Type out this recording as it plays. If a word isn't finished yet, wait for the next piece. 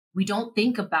We don't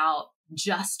think about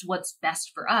just what's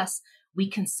best for us. We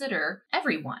consider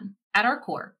everyone at our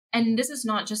core. And this is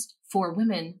not just for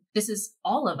women. This is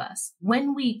all of us.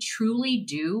 When we truly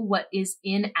do what is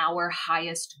in our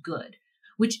highest good,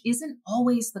 which isn't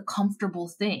always the comfortable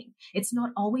thing. It's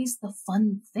not always the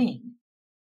fun thing.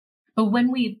 But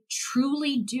when we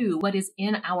truly do what is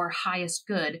in our highest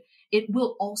good, it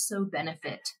will also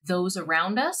benefit those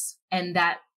around us, and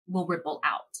that will ripple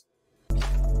out.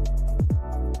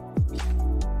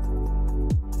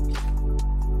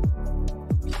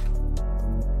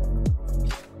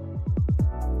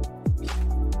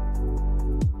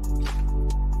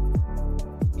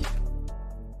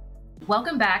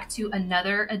 Welcome back to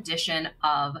another edition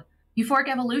of Euphoric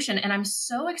Evolution. And I'm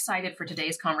so excited for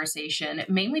today's conversation,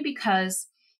 mainly because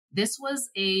this was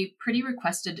a pretty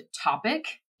requested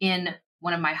topic in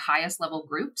one of my highest level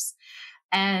groups,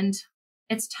 and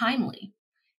it's timely.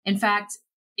 In fact,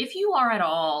 if you are at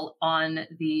all on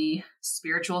the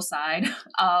spiritual side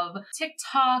of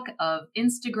TikTok, of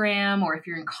Instagram, or if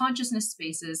you're in consciousness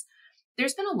spaces,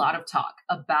 there's been a lot of talk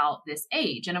about this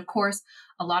age. And of course,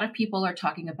 a lot of people are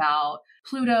talking about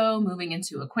Pluto moving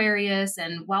into Aquarius.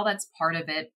 And while that's part of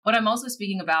it, what I'm also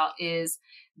speaking about is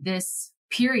this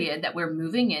period that we're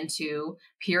moving into,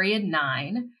 period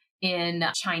 9 in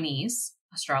Chinese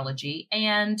astrology.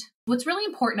 And what's really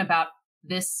important about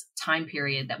this time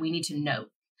period that we need to note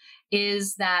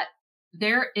is that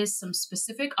there is some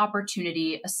specific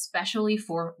opportunity, especially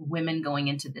for women going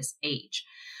into this age.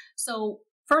 So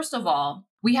first of all,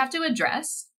 we have to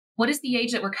address what is the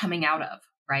age that we're coming out of,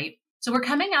 right? So we're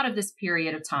coming out of this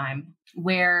period of time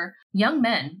where young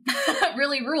men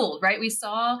really ruled, right? We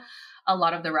saw a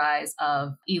lot of the rise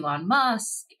of Elon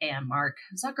Musk and Mark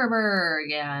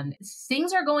Zuckerberg, and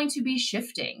things are going to be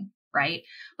shifting, right?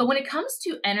 But when it comes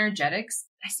to energetics,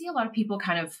 I see a lot of people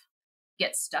kind of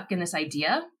get stuck in this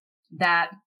idea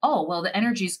that, oh, well, the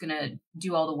energy is going to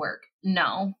do all the work.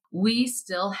 No, we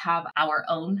still have our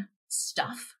own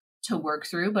stuff to work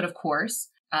through. But of course,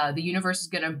 the universe is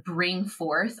going to bring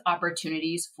forth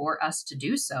opportunities for us to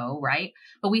do so, right?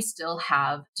 But we still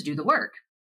have to do the work.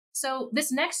 So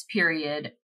this next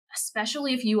period,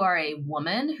 especially if you are a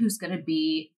woman who's going to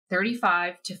be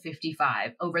 35 to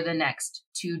 55 over the next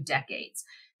 2 decades,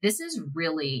 this is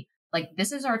really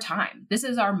this is our time. This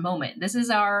is our moment. This is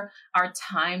our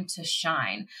time to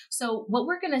shine. So what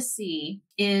we're going to see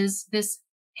is this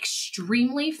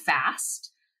extremely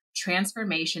fast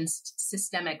transformation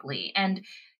systemically. And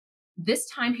this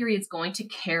time period is going to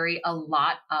carry a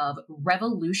lot of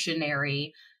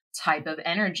revolutionary type of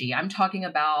energy. I'm talking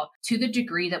about to the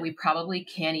degree that we probably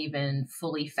can't even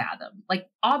fully fathom.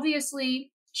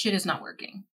 Obviously, shit is not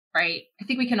working, right? I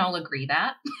think we can all agree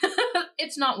that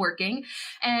it's not working.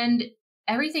 And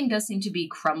everything does seem to be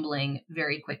crumbling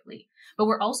very quickly. But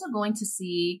we're also going to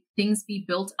see things be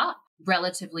built up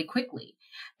relatively quickly.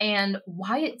 And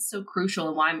why it's so crucial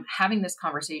and why I'm having this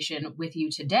conversation with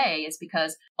you today is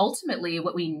because ultimately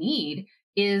what we need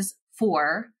is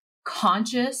for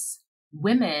conscious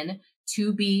women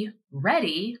to be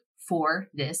ready for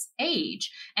this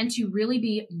age and to really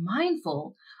be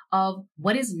mindful of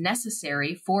what is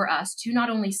necessary for us to not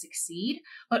only succeed,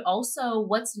 but also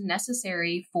what's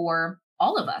necessary for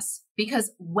all of us.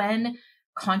 Because when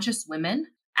conscious women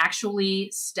actually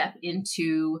step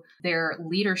into their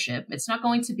leadership, it's not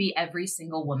going to be every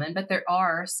single woman, but there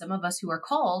are some of us who are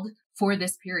called for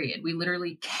this period. We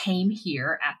literally came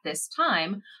here at this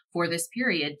time for this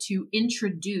period to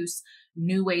introduce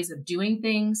new ways of doing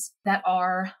things that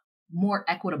are more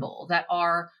equitable, that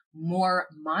are more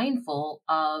mindful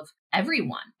of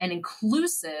everyone and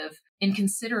inclusive in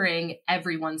considering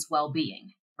everyone's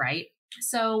well-being, right?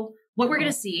 So what we're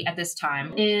going to see at this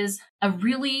time is a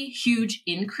really huge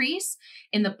increase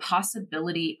in the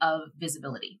possibility of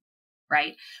visibility,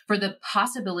 right? For the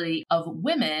possibility of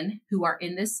women who are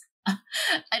in this,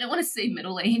 I don't want to say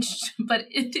middle-aged, but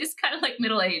it is kind of like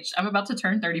middle-aged. I'm about to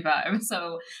turn 35.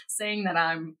 So saying that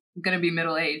I'm going to be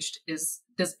middle-aged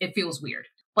it feels weird.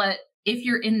 But if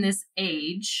you're in this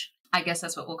age, I guess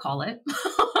that's what we'll call it.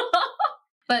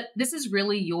 But this is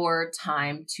really your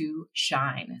time to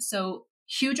shine. So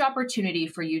huge opportunity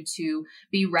for you to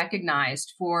be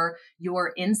recognized for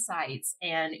your insights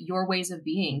and your ways of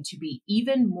being to be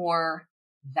even more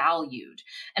valued.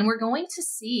 And we're going to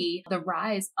see the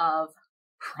rise of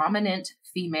prominent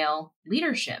female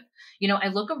leadership. I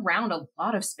look around a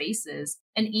lot of spaces,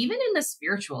 and even in the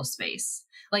spiritual space,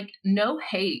 no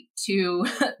hate to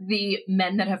the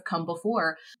men that have come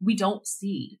before, we don't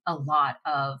see a lot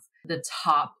of the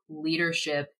top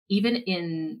leadership, even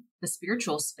in the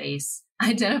spiritual space,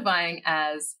 identifying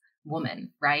as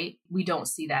woman, right? We don't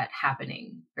see that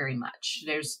happening very much.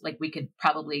 There's like, we could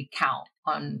probably count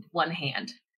on one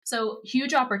hand. So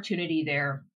huge opportunity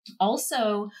there.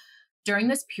 Also, during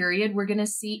this period, we're going to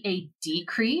see a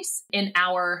decrease in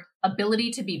our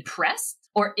ability to be pressed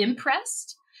or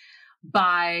impressed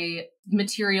by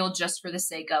material just for the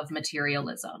sake of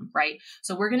materialism, right?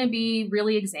 So we're going to be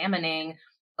really examining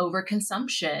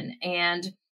overconsumption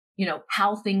and,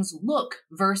 how things look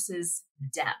versus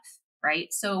depth,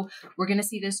 right? So we're going to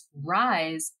see this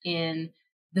rise in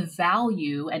the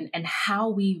value and how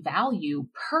we value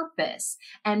purpose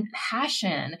and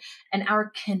passion and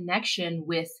our connection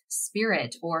with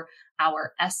spirit or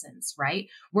our essence, right?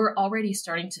 We're already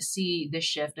starting to see this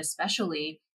shift,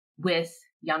 especially with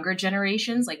younger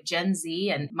generations like Gen Z,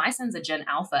 and my son's a Gen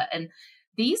Alpha. And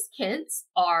these kids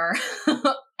are,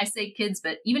 I say kids,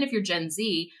 but even if you're Gen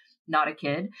Z, not a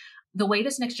kid, the way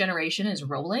this next generation is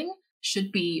rolling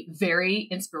should be very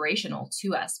inspirational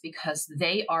to us because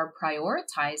they are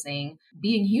prioritizing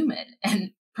being human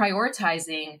and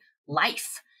prioritizing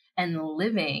life and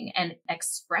living and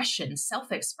expression,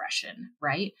 self-expression,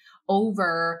 right?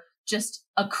 Over just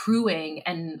accruing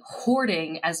and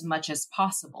hoarding as much as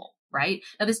possible, right?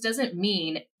 Now, this doesn't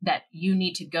mean that you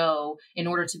need to go in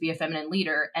order to be a feminine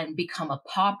leader and become a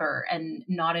pauper and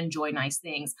not enjoy nice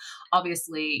things.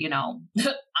 Obviously,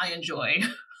 I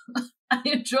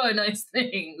enjoy nice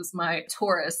things. My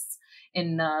Taurus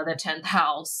in the 10th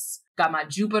house, got my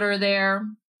Jupiter there,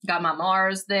 got my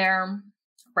Mars there,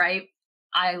 right?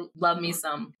 I love me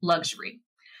some luxury.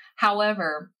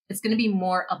 However, it's going to be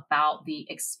more about the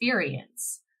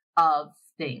experience of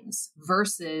things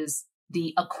versus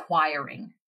the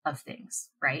acquiring of things,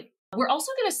 right? We're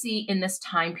also going to see in this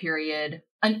time period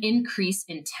an increase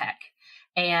in tech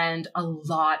and a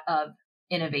lot of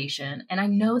innovation. And I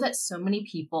know that so many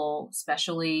people,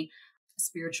 especially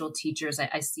spiritual teachers,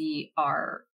 I see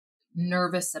are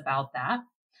nervous about that.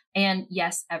 And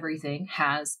yes, everything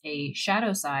has a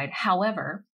shadow side.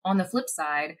 However, on the flip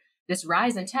side, this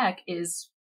rise in tech is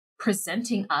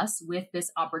presenting us with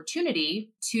this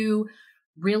opportunity to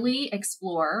really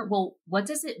explore, well, what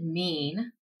does it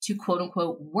mean to quote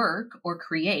unquote work or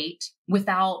create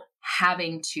without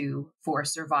having to for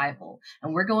survival?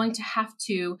 And we're going to have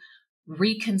to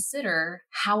reconsider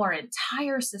how our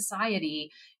entire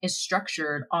society is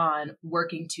structured on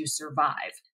working to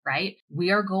survive, right?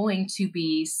 We are going to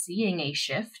be seeing a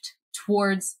shift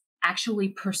towards actually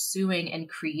pursuing and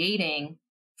creating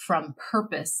from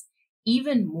purpose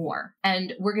even more.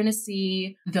 And we're going to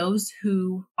see those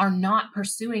who are not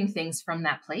pursuing things from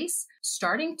that place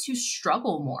starting to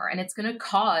struggle more. And it's going to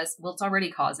cause, well, it's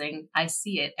already causing, I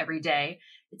see it every day.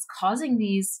 It's causing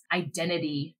these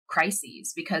identity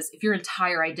crises because if your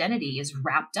entire identity is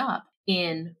wrapped up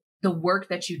in the work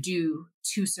that you do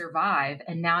to survive,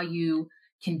 and now you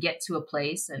can get to a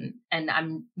place, and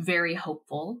I'm very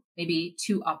hopeful, maybe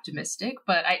too optimistic,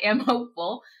 but I am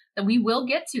hopeful that we will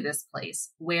get to this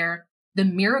place where the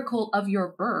miracle of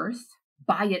your birth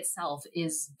by itself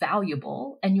is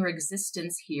valuable, and your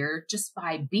existence here, just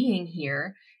by being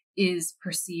here, is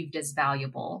perceived as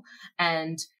valuable.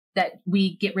 And that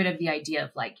we get rid of the idea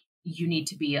of like, you need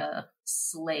to be a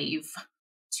slave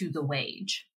to the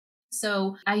wage.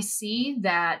 So I see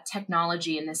that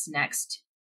technology in this next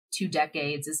 2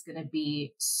 decades is going to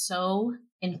be so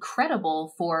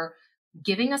incredible for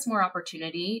giving us more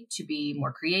opportunity to be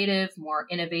more creative, more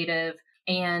innovative,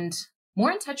 and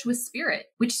more in touch with spirit,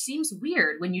 which seems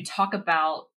weird when you talk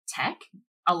about tech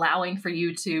allowing for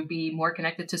you to be more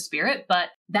connected to spirit, but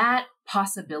that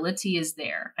possibility is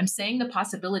there. I'm saying the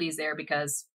possibility is there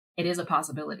because it is a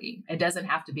possibility. It doesn't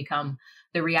have to become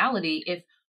the reality if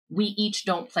we each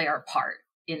don't play our part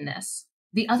in this.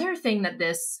 The other thing that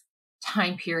this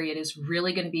time period is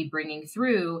really going to be bringing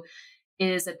through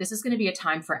is that this is going to be a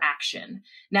time for action.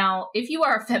 Now, if you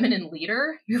are a feminine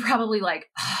leader, you're probably like,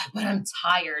 but I'm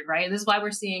tired, right? This is why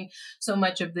we're seeing so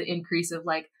much of the increase of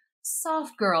like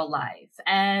soft girl life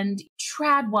and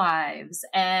trad wives,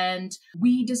 and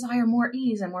we desire more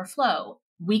ease and more flow.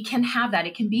 We can have that.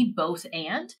 It can be both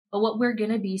and, but what we're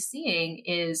going to be seeing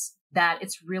is that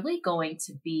it's really going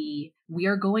to be, we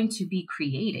are going to be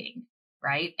creating,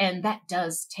 right? And that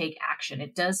does take action.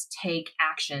 It does take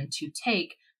action to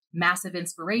take massive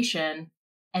inspiration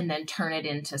and then turn it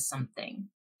into something.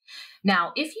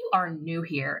 Now, if you are new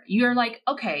here, you're like,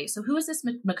 okay, so who is this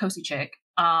Makosi chick?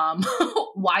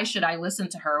 Why should I listen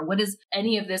to her? What does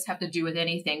any of this have to do with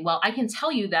anything? Well, I can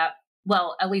tell you that,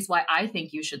 well, at least why I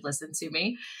think you should listen to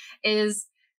me is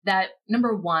that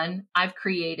number one, I've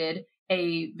created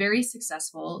a very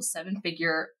successful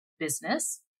 7-figure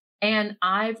business, and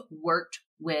I've worked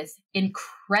with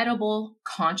incredible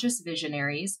conscious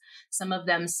visionaries, some of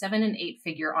them 7 and 8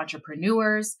 figure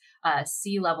entrepreneurs,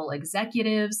 C-level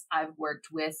executives. I've worked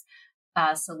with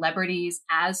celebrities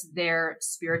as their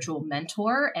spiritual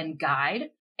mentor and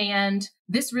guide. And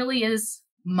this really is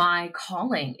my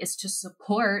calling, is to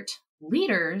support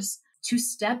leaders to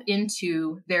step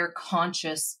into their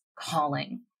conscious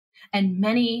calling. And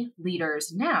many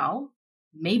leaders now,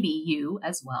 maybe you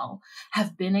as well,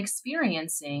 have been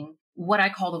experiencing what I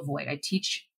call the void. I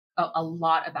teach a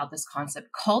lot about this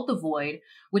concept called the void,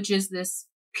 which is this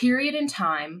period in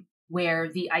time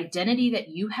where the identity that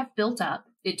you have built up,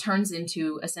 it turns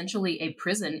into essentially a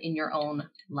prison in your own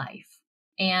life.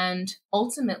 And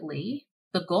ultimately,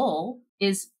 the goal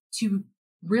is to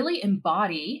really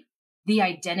embody the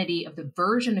identity of the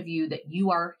version of you that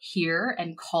you are here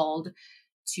and called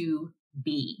to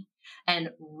be,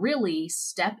 and really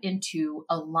step into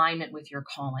alignment with your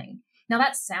calling. Now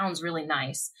that sounds really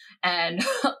nice and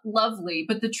lovely,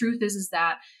 but the truth is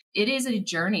that it is a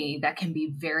journey that can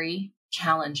be very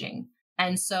challenging.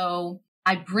 And so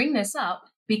I bring this up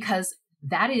because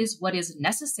that is what is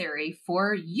necessary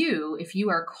for you if you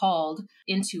are called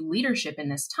into leadership in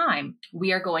this time.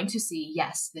 We are going to see,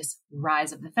 yes, this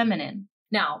rise of the feminine.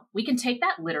 Now, we can take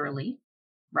that literally,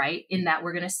 right? In that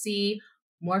we're going to see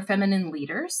more feminine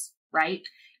leaders, right?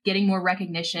 Getting more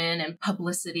recognition and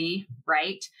publicity,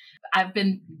 right? I've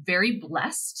been very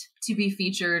blessed to be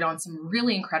featured on some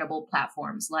really incredible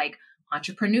platforms like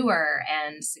Entrepreneur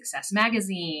and Success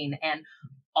Magazine and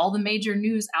all the major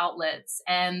news outlets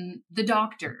and the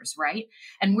doctors, right?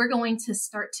 And we're going to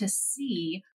start to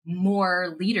see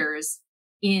more leaders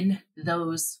in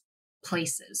those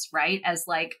places, right? As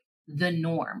like the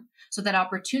norm. So that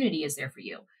opportunity is there for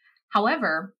you.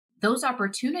 However, those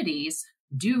opportunities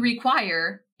do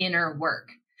require inner work.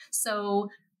 So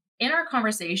in our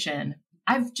conversation,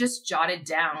 I've just jotted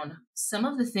down some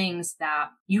of the things that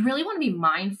you really want to be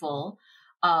mindful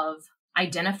of,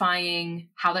 identifying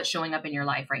how that's showing up in your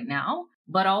life right now,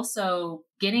 but also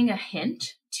getting a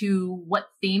hint to what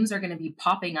themes are going to be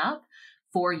popping up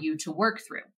for you to work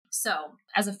through. So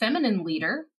as a feminine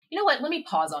leader, you know what? Let me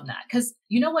pause on that, because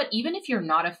you know what? Even if you're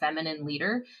not a feminine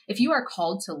leader, if you are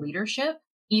called to leadership,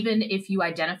 even if you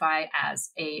identify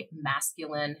as a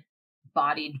masculine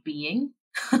bodied being,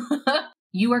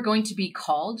 you are going to be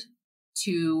called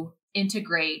to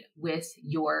integrate with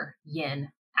your yin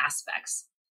aspects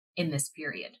in this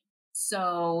period.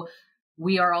 So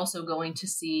we are also going to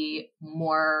see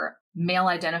more male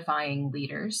identifying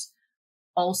leaders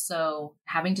also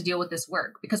having to deal with this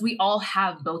work, because we all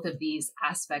have both of these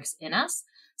aspects in us,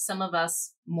 some of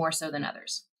us more so than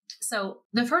others. So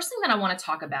the first thing that I want to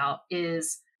talk about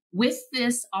is, with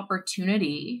this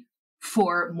opportunity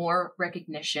for more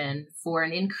recognition, for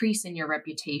an increase in your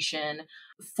reputation,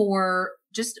 for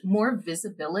just more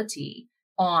visibility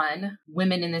on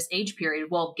women in this age period,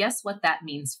 well, guess what that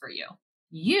means for you?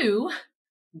 You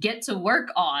get to work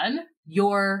on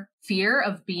your fear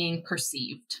of being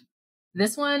perceived.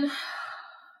 This one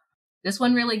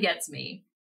really gets me.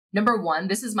 Number one,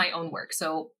 this is my own work.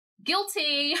 So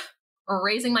guilty, or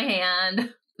raising my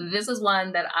hand. This is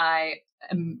one that I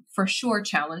am for sure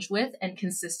challenged with and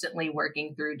consistently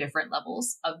working through different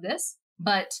levels of this.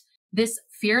 But this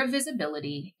fear of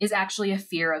visibility is actually a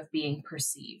fear of being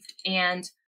perceived. And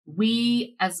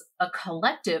we as a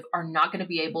collective are not going to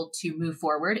be able to move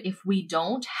forward if we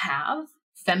don't have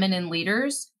feminine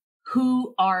leaders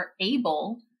who are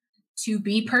able to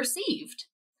be perceived.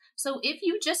 So if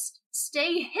you just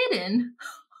stay hidden,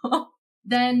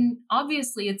 then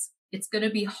obviously it's going to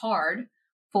be hard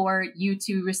for you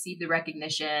to receive the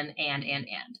recognition and.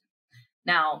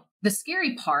 Now, the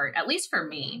scary part, at least for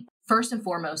me, first and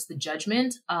foremost, the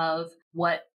judgment of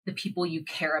what the people you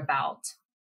care about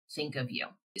think of you.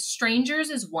 Strangers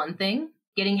is one thing.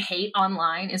 Getting hate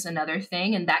online is another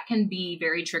thing. And that can be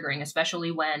very triggering,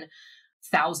 especially when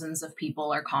thousands of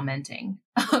people are commenting,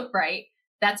 right?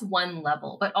 That's one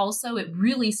level. But also it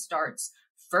really starts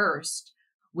first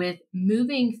with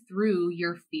moving through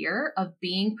your fear of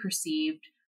being perceived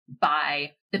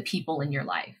by the people in your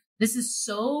life. This is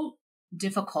so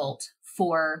difficult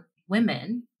for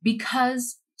women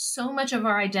because so much of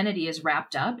our identity is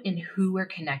wrapped up in who we're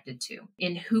connected to,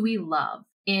 in who we love,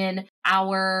 in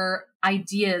our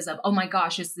ideas of, oh my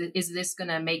gosh, is this going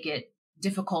to make it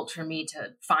difficult for me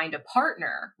to find a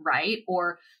partner, right?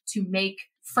 Or to make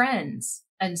friends,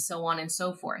 and so on and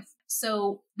so forth.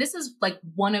 So this is like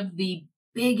one of the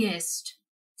biggest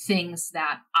things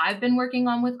that I've been working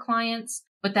on with clients,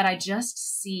 but that I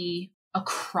just see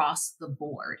across the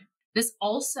board. This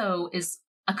also is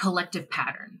a collective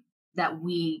pattern that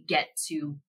we get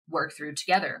to work through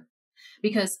together.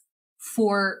 because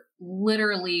for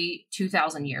literally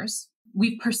 2,000 years,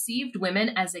 we've perceived women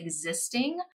as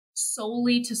existing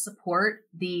solely to support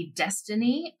the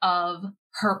destiny of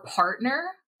her partner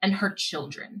and her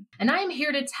children. And I am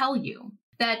here to tell you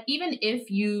that even if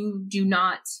you do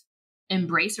not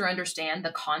embrace or understand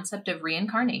the concept of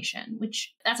reincarnation,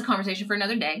 which that's a conversation for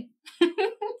another day,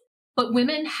 but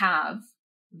women have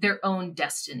their own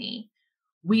destiny.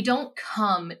 We don't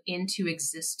come into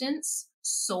existence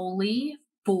solely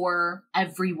for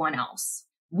everyone else.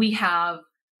 We have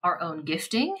our own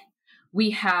gifting.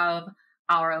 We have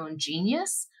our own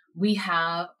genius. We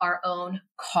have our own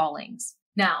callings.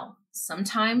 Now,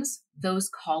 sometimes those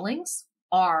callings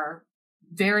are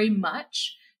very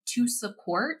much to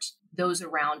support those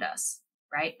around us,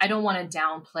 right? I don't want to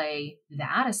downplay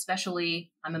that,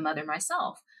 especially I'm a mother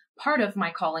myself. Part of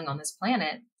my calling on this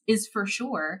planet is for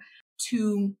sure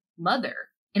to mother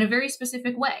in a very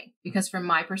specific way, because from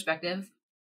my perspective,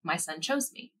 my son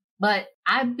chose me. But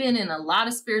I've been in a lot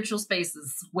of spiritual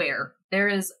spaces where there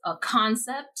is a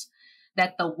concept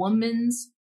that the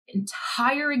woman's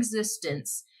entire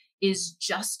existence is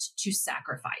just to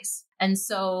sacrifice. And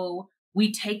so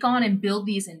we take on and build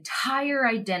these entire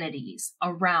identities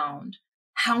around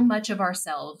how much of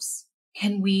ourselves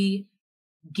can we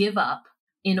give up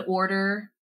in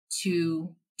order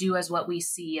to do as what we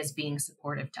see as being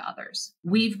supportive to others.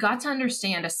 We've got to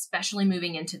understand, especially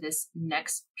moving into this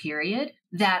next period,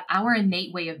 that our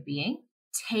innate way of being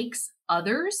takes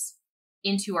others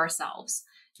into ourselves.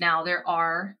 Now, there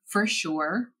are for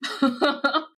sure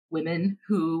women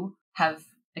who have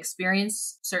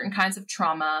experienced certain kinds of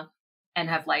trauma and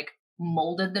have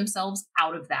molded themselves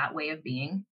out of that way of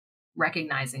being,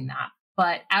 recognizing that.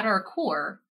 But at our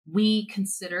core, we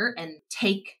consider and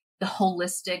take the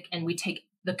holistic, and we take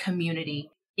the community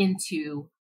into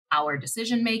our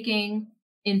decision making,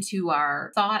 into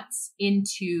our thoughts,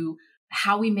 into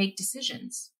how we make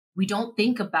decisions. We don't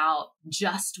think about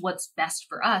just what's best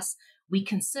for us. We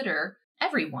consider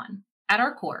everyone at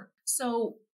our core.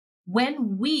 So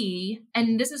when we,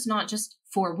 and this is not just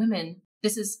for women,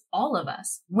 this is all of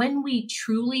us, when we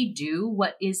truly do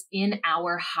what is in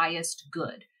our highest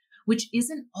good, which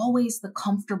isn't always the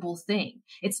comfortable thing.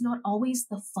 It's not always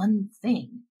the fun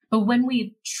thing. But when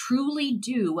we truly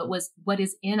do what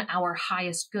is in our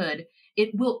highest good,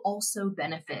 it will also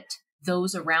benefit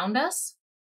those around us,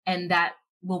 and that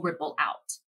will ripple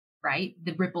out, right?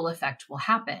 The ripple effect will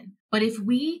happen. But if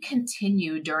we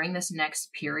continue during this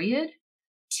next period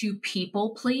to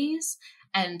people please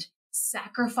and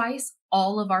sacrifice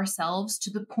all of ourselves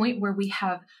to the point where we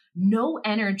have no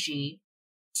energy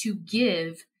to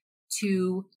give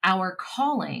to our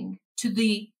calling, to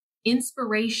the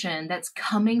inspiration that's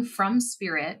coming from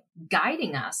spirit,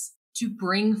 guiding us to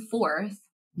bring forth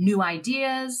new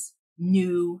ideas,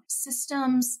 new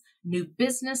systems, new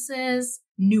businesses,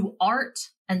 new art,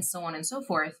 and so on and so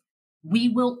forth, we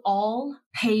will all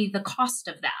pay the cost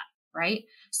of that, right?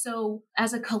 So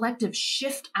as a collective,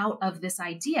 shift out of this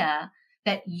idea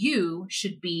that you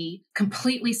should be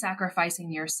completely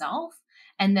sacrificing yourself,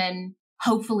 and then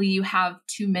hopefully you have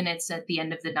 2 minutes at the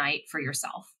end of the night for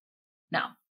yourself. No.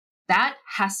 That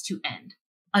has to end.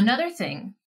 Another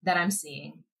thing that I'm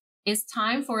seeing is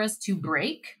time for us to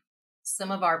break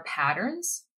some of our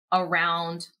patterns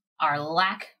around our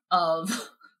lack of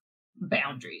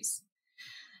boundaries.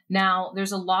 Now,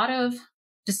 there's a lot of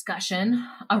discussion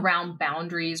around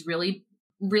boundaries. Really,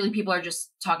 people are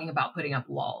just talking about putting up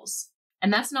walls.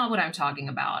 And that's not what I'm talking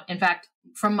about. In fact,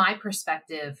 from my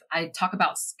perspective, I talk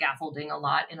about scaffolding a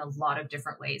lot in a lot of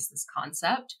different ways, this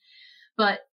concept.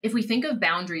 But if we think of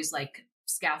boundaries like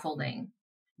scaffolding,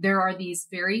 there are these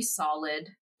very solid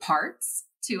parts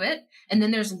to it. And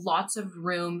then there's lots of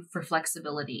room for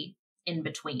flexibility in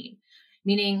between,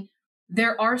 meaning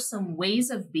there are some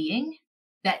ways of being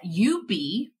that you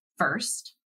be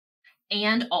first,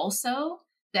 and also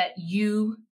that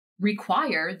you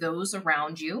require those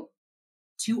around you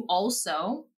to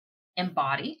also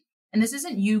embody. And this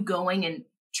isn't you going and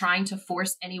trying to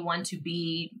force anyone to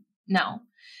be, no.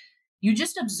 You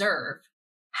just observe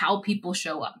how people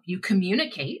show up. You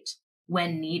communicate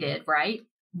when needed, right?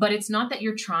 But it's not that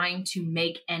you're trying to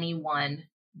make anyone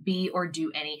be or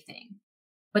do anything,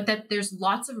 but that there's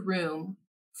lots of room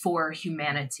for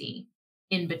humanity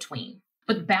in between.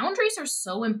 But boundaries are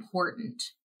so important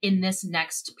in this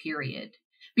next period,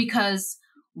 because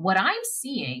what I'm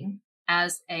seeing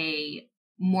as a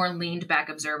more leaned back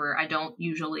observer, I don't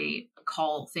usually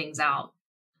call things out,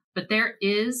 but there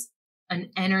is an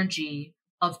energy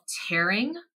of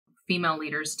tearing female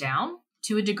leaders down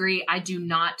to a degree I do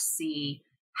not see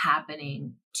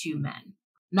happening to men,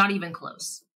 not even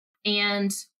close.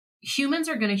 And humans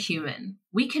are going to human.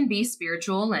 We can be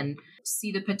spiritual and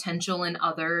see the potential in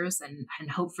others and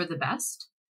hope for the best.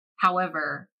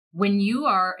 However, when you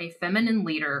are a feminine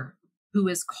leader who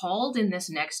is called in this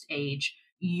next age,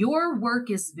 your work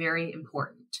is very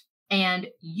important. And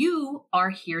you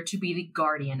are here to be the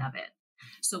guardian of it.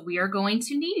 So we are going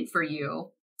to need for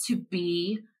you to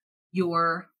be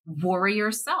your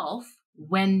warrior self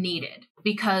when needed,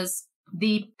 because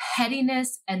the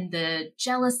pettiness and the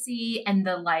jealousy and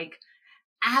the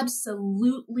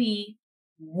absolutely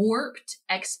warped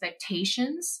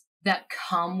expectations that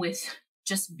come with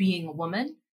just being a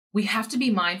woman, we have to be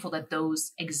mindful that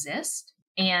those exist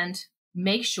and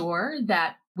make sure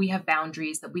that we have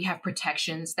boundaries, that we have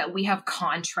protections, that we have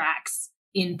contracts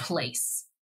in place.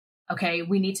 Okay,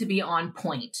 we need to be on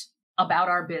point about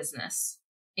our business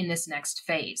in this next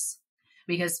phase,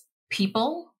 because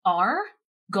people are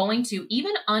going to,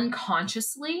 even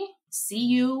unconsciously, see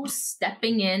you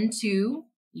stepping into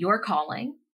your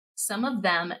calling, some of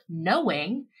them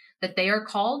knowing that they are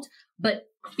called, but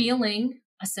feeling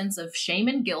a sense of shame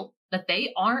and guilt that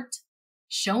they aren't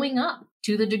showing up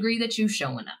to the degree that you've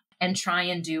shown up, and try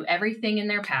and do everything in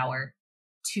their power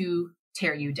to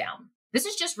tear you down. This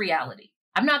is just reality.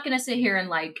 I'm not going to sit here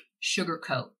and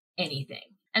sugarcoat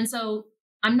anything. And so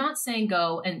I'm not saying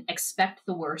go and expect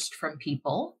the worst from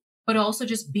people, but also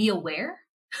just be aware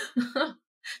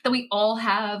that we all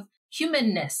have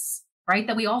humanness, right?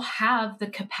 That we all have the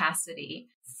capacity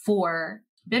for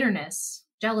bitterness,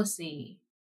 jealousy,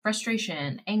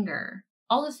 frustration, anger,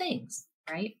 all the things,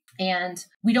 right? And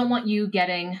we don't want you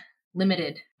getting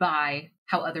limited by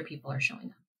how other people are showing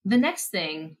up. The next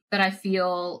thing that I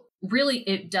feel really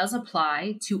it does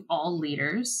apply to all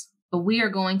leaders, but we are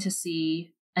going to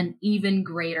see an even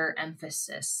greater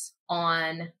emphasis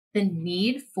on the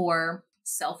need for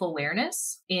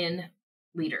self-awareness in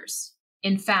leaders.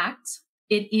 In fact,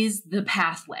 it is the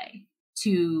pathway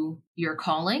to your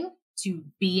calling, to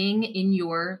being in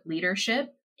your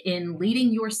leadership, in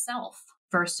leading yourself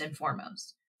first and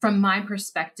foremost. From my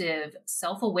perspective,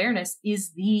 self-awareness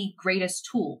is the greatest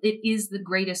tool. It is the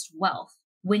greatest wealth.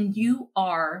 When you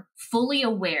are fully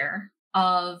aware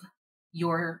of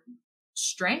your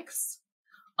strengths,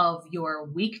 of your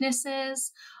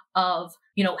weaknesses, of,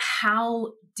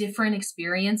 how different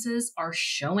experiences are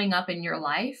showing up in your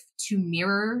life to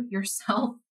mirror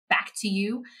yourself back to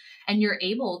you, and you're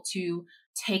able to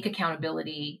take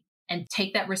accountability and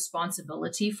take that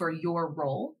responsibility for your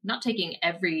role, not taking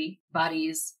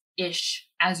everybody's ish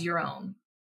as your own,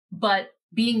 but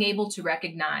being able to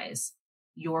recognize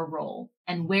your role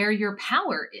and where your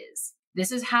power is.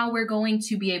 This is how we're going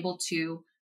to be able to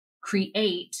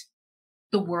create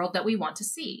the world that we want to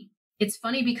see. It's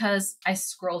funny because I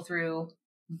scroll through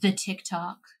the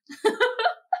TikTok,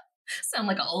 sound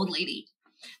like an old lady,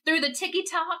 through the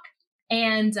TikTok,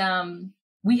 and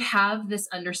we have this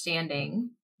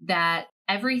understanding that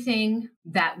everything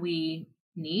that we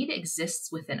need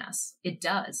exists within us. It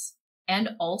does.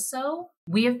 And also,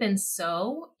 we have been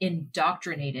so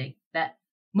indoctrinated that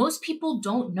most people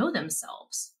don't know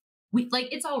themselves.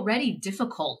 It's already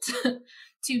difficult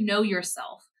to know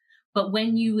yourself. But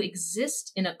when you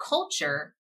exist in a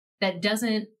culture that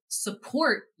doesn't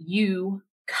support you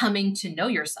coming to know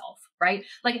yourself, right?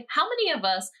 How many of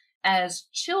us as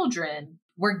children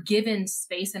were given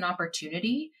space and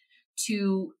opportunity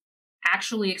to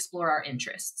actually explore our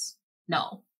interests?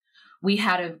 No. We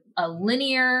had a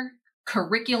linear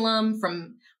curriculum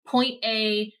from point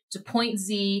A to point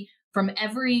Z. From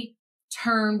every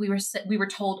turn, we were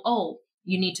told, oh,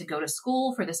 you need to go to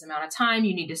school for this amount of time.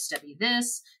 You need to study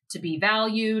this to be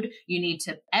valued.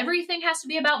 Everything has to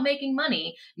be about making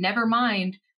money. Never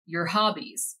mind your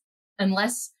hobbies,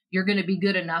 unless you're going to be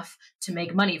good enough to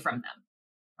make money from them,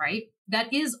 right?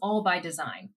 That is all by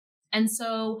design. And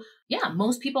so,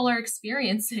 most people are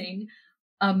experiencing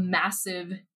a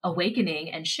massive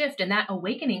awakening and shift. And that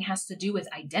awakening has to do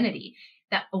with identity.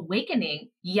 That awakening,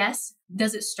 yes,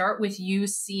 does it start with you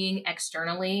seeing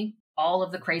externally all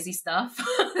of the crazy stuff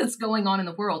that's going on in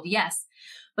the world? Yes.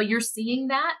 But you're seeing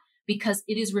that because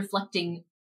it is reflecting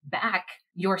back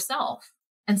yourself.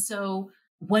 And so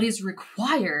what is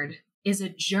required is a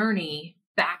journey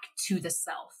back to the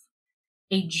self,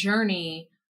 a journey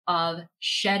of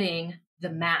shedding the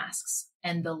masks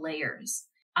and the layers.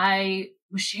 I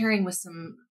was sharing with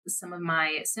some of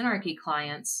my Synarchy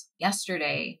clients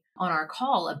yesterday on our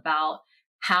call about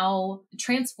how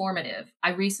transformative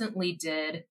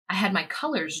I had my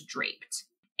colors draped,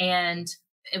 and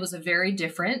it was a very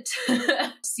different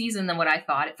season than what I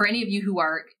thought. For any of you who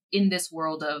are in this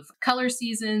world of color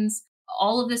seasons,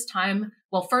 all of this time,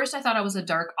 well, first I thought I was a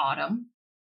dark autumn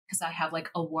because I have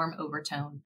a warm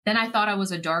overtone. Then I thought I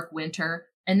was a dark winter.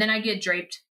 And then I get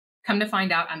draped. Come to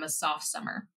find out I'm a soft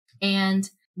summer. And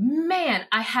man,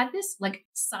 I had this like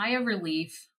sigh of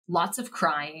relief, lots of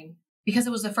crying, because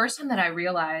it was the first time that I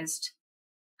realized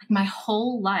like my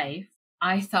whole life,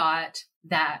 I thought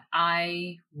that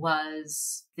I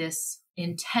was this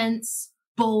intense,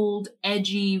 bold,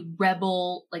 edgy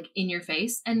rebel, like in your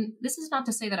face. And this is not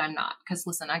to say that I'm not, because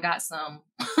listen, I got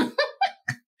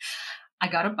I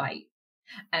got a bite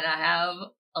and I have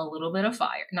a little bit of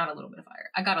fire, not a little bit of fire.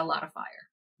 I got a lot of fire,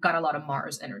 got a lot of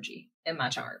Mars energy in my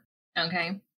chart.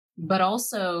 Okay. But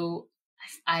also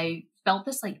I felt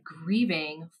this like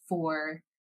grieving for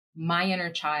my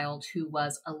inner child who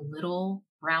was a little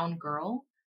brown girl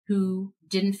who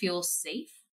didn't feel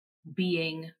safe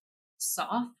being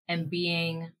soft and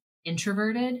being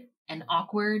introverted and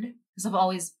awkward, because I've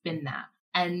always been that.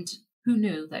 And who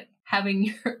knew that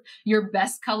having your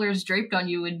best colors draped on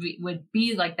you would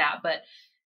be like that? But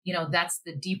you know, that's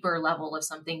the deeper level of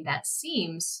something that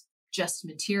seems just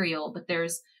material, but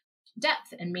there's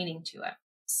depth and meaning to it.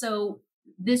 So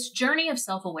this journey of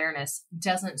self-awareness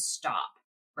doesn't stop,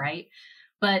 right?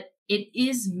 But it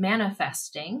is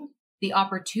manifesting. The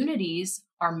opportunities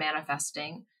are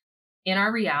manifesting in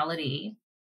our reality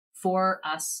for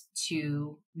us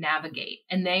to navigate.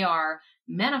 And they are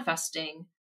manifesting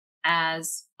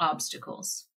as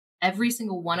obstacles. Every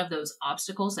single one of those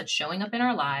obstacles that's showing up in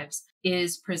our lives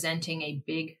is presenting a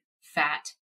big,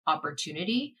 fat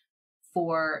opportunity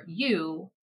for you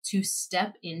to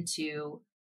step into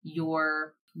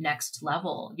your next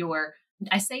level.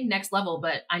 I say next level,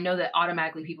 but I know that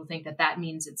automatically people think that that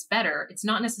means it's better. It's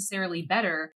not necessarily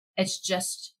better. It's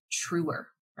just truer,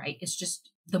 right? It's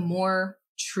just the more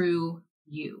true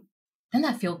you. Doesn't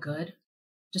that feel good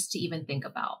just to even think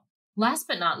about? Last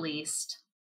but not least,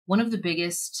 one of the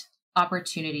biggest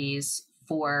opportunities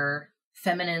for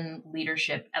feminine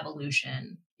leadership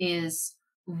evolution is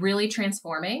really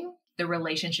transforming the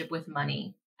relationship with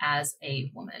money as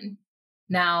a woman.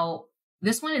 Now,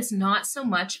 this one is not so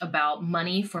much about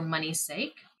money for money's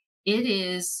sake. It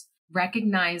is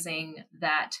recognizing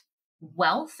that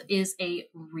wealth is a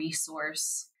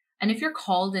resource. And if you're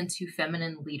called into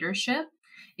feminine leadership,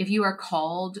 if you are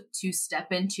called to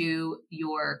step into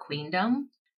your queendom,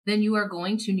 then you are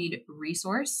going to need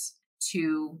resource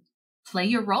to play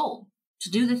your role,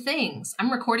 to do the things.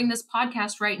 I'm recording this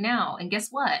podcast right now. And guess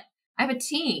what? I have a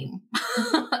team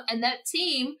and that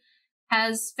team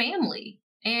has family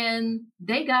and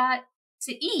they got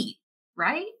to eat,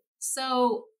 right?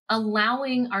 So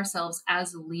allowing ourselves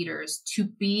as leaders to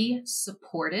be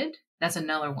supported. That's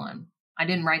another one. I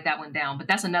didn't write that one down, but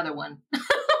that's another one.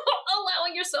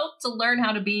 Allowing yourself to learn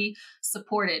how to be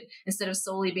supported instead of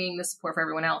solely being the support for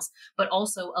everyone else, but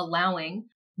also allowing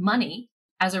money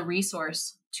as a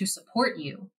resource to support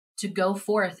you, to go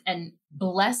forth and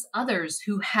bless others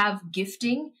who have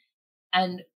gifting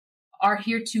and are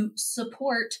here to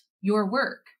support your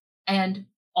work and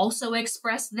also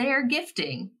express their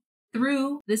gifting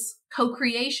through this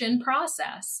co-creation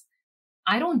process.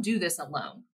 I don't do this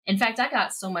alone. In fact, I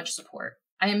got so much support.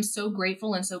 I am so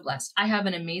grateful and so blessed. I have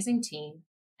an amazing team.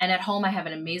 And at home, I have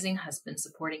an amazing husband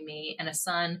supporting me and a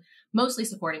son mostly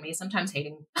supporting me, sometimes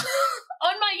hating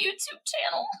on my YouTube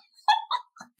channel.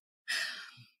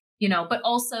 You know, but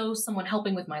also someone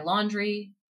helping with my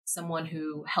laundry, someone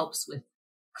who helps with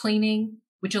cleaning,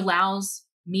 which allows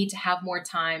me to have more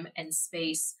time and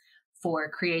space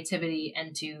for creativity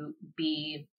and to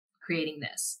be creating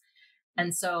this.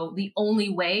 And so the only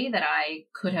way that I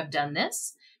could have done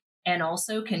this and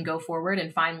also can go forward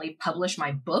and finally publish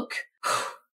my book,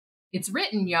 it's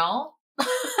written, y'all.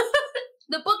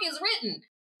 The book is written,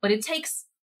 but it takes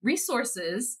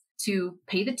resources to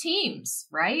pay the teams,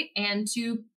 right? And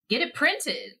to get it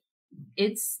printed.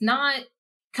 It's not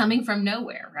coming from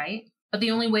nowhere, right? But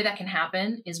the only way that can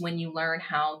happen is when you learn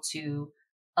how to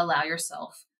allow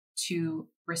yourself to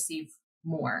receive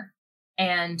more.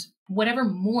 And whatever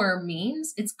more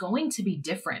means, it's going to be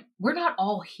different. We're not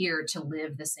all here to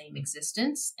live the same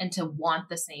existence and to want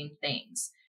the same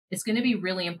things. It's going to be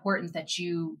really important that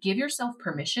you give yourself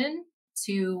permission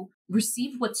to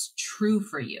receive what's true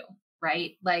for you,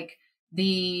 right? Like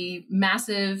the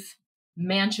massive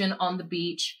mansion on the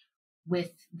beach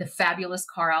with the fabulous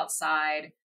car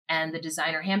outside and the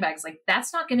designer handbags, like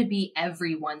that's not going to be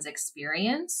everyone's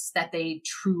experience that they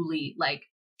truly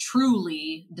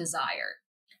desire.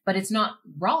 But it's not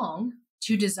wrong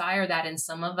to desire that in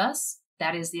some of us.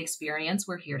 That is the experience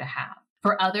we're here to have.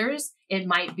 For others, it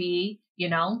might be, you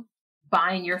know,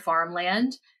 buying your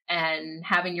farmland and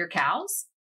having your cows.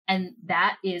 And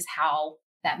that is how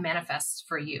that manifests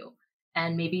for you.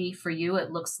 And maybe for you,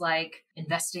 it looks like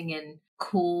investing in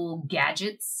cool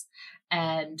gadgets,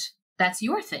 and that's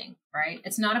your thing, right?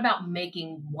 It's not about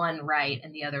making one right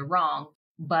and the other wrong,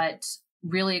 but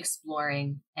really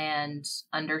exploring and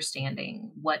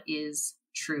understanding what is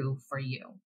true for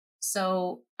you.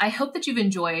 So I hope that you've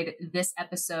enjoyed this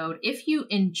episode. If you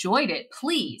enjoyed it,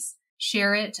 please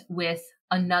share it with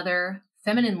another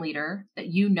feminine leader that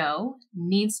you know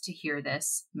needs to hear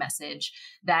this message,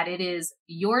 that it is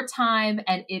your time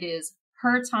and it is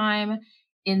her time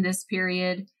in this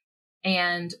period.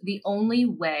 And the only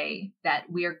way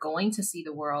that we are going to see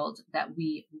the world that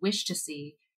we wish to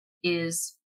see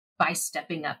is by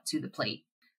stepping up to the plate.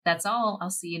 That's all. I'll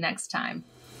see you next time.